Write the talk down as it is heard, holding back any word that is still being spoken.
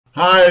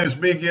Hi, it's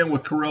me again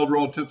with Corel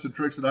Draw tips and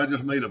tricks, and I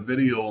just made a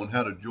video on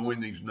how to join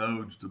these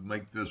nodes to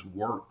make this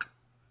work.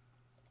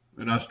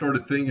 And I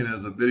started thinking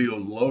as the video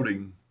is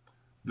loading,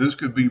 this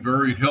could be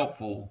very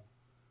helpful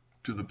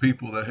to the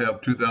people that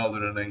have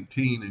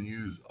 2018 and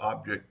use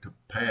object to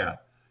path,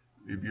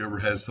 if you ever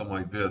had something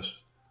like this.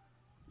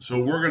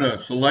 So we're going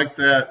to select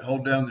that,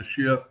 hold down the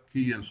shift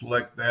key and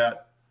select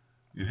that,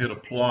 and hit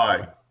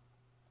apply.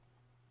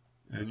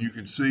 And you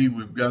can see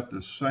we've got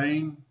the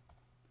same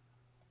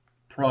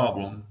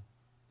problem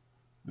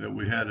that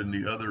we had in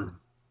the other,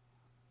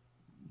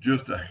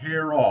 just a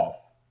hair off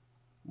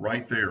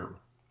right there.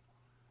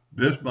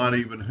 This might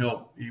even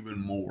help even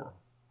more.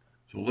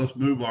 So let's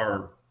move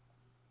our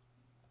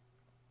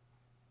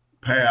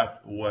path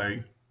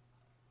away.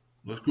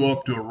 Let's go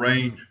up to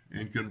arrange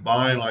and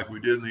combine like we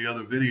did in the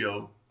other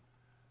video.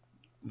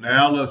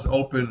 Now let's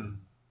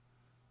open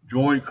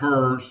join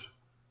curves,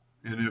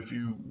 and if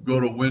you go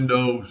to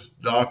Windows,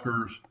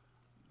 Dockers,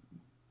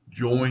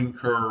 join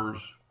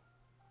curves,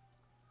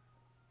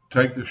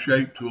 take the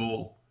shape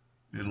tool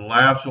and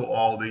lasso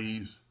all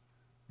these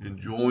and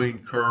join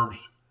curves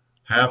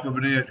 1/2 of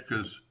an inch,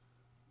 because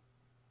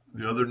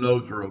the other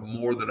nodes are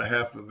more than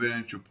 1/2 of an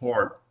inch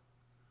apart.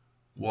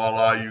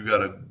 Voila, you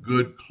got a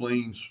good,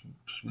 clean,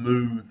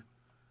 smooth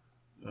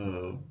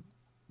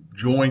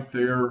joint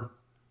there,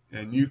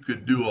 and you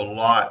could do a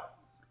lot.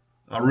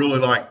 I really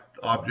like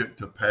object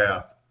to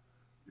path.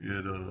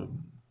 The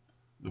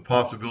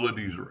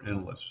possibilities are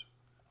endless.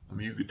 I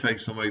mean, you could take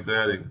something like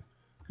that and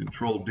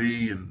Control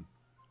D and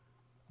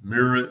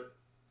mirror it.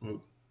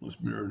 Well, let's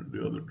mirror it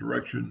the other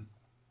direction,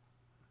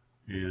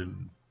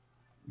 and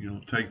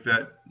take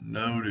that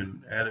node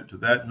and add it to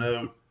that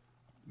node.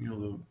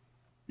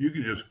 You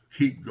can just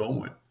keep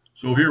going.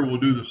 So here we'll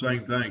do the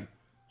same thing.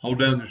 Hold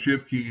down the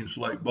shift key and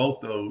select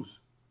both those,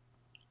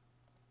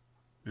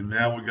 and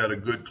now we got a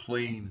good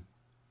clean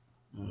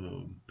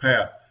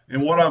path.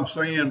 And what I'm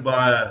saying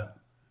by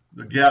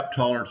the gap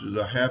tolerance is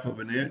 1/2 of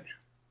an inch.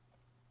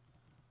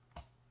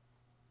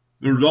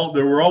 There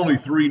were only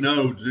 3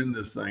 nodes in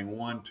this thing,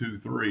 1, 2,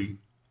 3,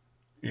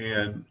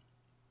 and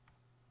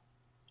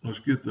let's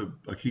get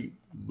I keep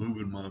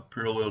moving my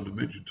parallel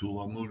dimension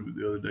tool. I moved it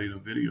the other day in a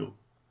video.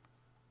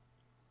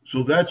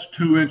 So that's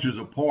 2 inches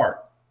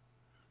apart.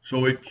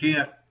 So it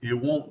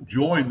won't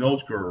join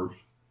those curves,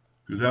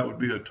 because that would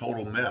be a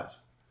total mess.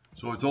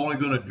 So it's only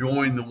going to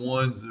join the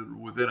ones that are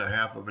within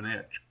 1/2 of an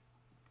inch.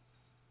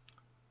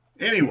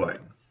 Anyway,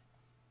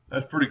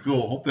 that's pretty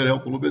cool. Hope that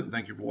helped a little bit, and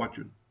thank you for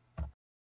watching.